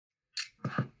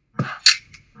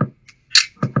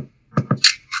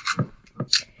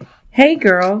Hey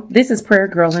girl, this is Prayer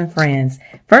Girl and Friends.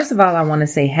 First of all, I want to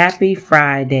say happy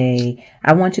Friday.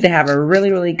 I want you to have a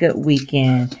really good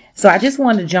weekend. So I just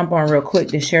wanted to jump on real quick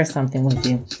to share something with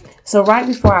you. So right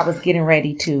before I was getting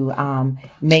ready to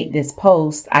make this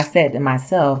post, I said to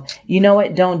myself, you know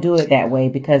what? Don't do it that way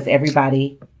because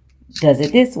everybody does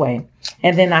it this way.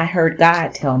 And then I heard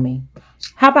God tell me,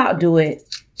 how about do it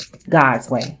God's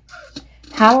way?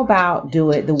 How about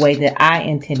do it the way that I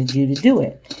intended you to do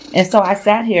it? And so I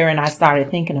sat here and I started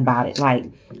thinking about it. Like,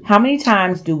 how many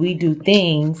times do we do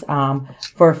things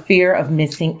for fear of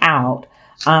missing out?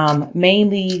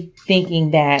 Mainly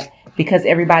thinking that because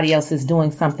everybody else is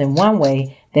doing something one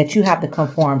way, that you have to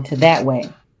conform to that way.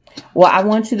 Well, I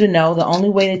want you to know the only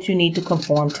way that you need to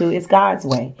conform to is God's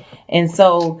way. And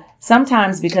so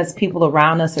sometimes because people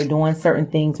around us are doing certain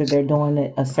things or they're doing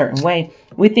it a certain way,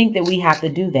 we think that we have to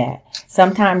do that.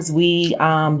 Sometimes we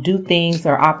do things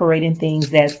or operate in things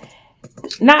that's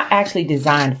not actually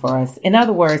designed for us. In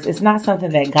other words, it's not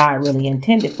something that God really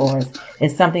intended for us.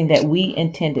 It's something that we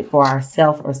intended for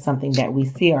ourselves or something that we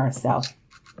see ourselves.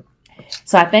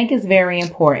 So I think it's very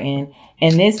important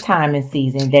in this time and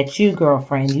season that you,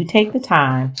 girlfriend, you take the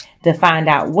time to find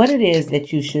out what it is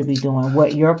that you should be doing,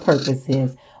 what your purpose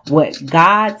is, what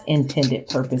God's intended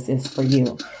purpose is for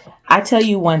you. I tell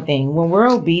you one thing, when we're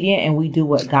obedient and we do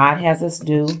what God has us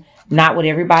do, not what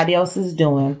everybody else is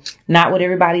doing, not what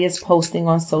everybody is posting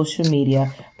on social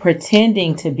media,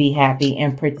 pretending to be happy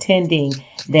and pretending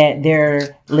that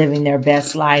they're living their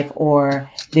best life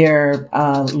or they're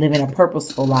living a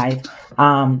purposeful life,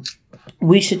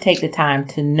 we should take the time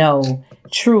to know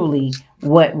truly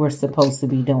what we're supposed to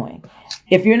be doing.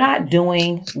 If you're not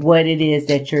doing what it is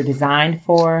that you're designed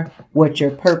for, what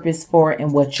your purpose for,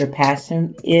 and what your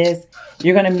passion is,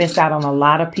 you're going to miss out on a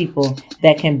lot of people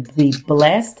that can be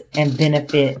blessed and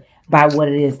benefit by what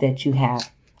it is that you have.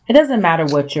 It doesn't matter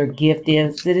what your gift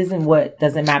is.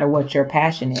 Doesn't matter what your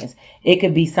passion is. It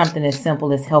could be something as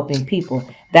simple as helping people.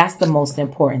 That's the most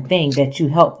important thing, that you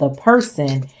help the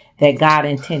person that God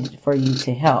intended for you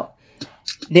to help.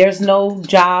 There's no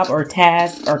job or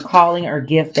task or calling or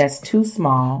gift that's too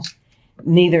small.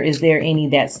 Neither is there any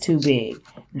that's too big.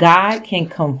 God can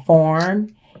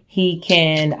conform. He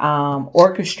can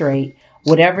orchestrate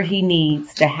whatever he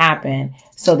needs to happen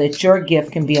so that your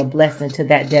gift can be a blessing to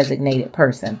that designated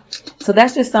person. So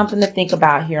that's just something to think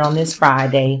about here on this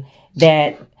Friday,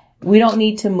 that we don't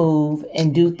need to move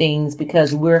and do things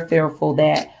because we're fearful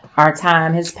that our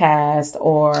time has passed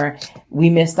or we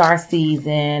missed our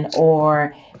season,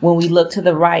 or when we look to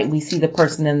the right, we see the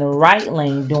person in the right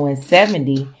lane doing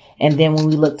 70. And then when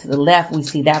we look to the left, we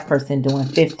see that person doing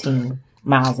 15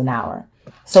 miles an hour.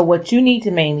 So what you need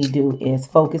to mainly do is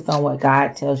focus on what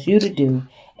God tells you to do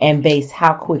and base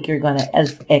how quick you're going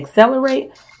to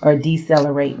accelerate or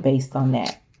decelerate based on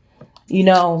that. You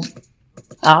know,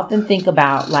 I often think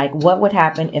about like what would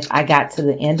happen if I got to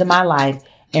the end of my life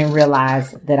and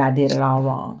realized that I did it all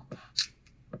wrong.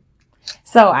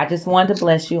 So I just wanted to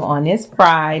bless you on this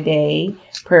Friday,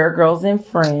 Prayer Girls and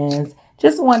Friends.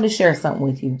 Just wanted to share something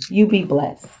with you. You be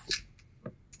blessed.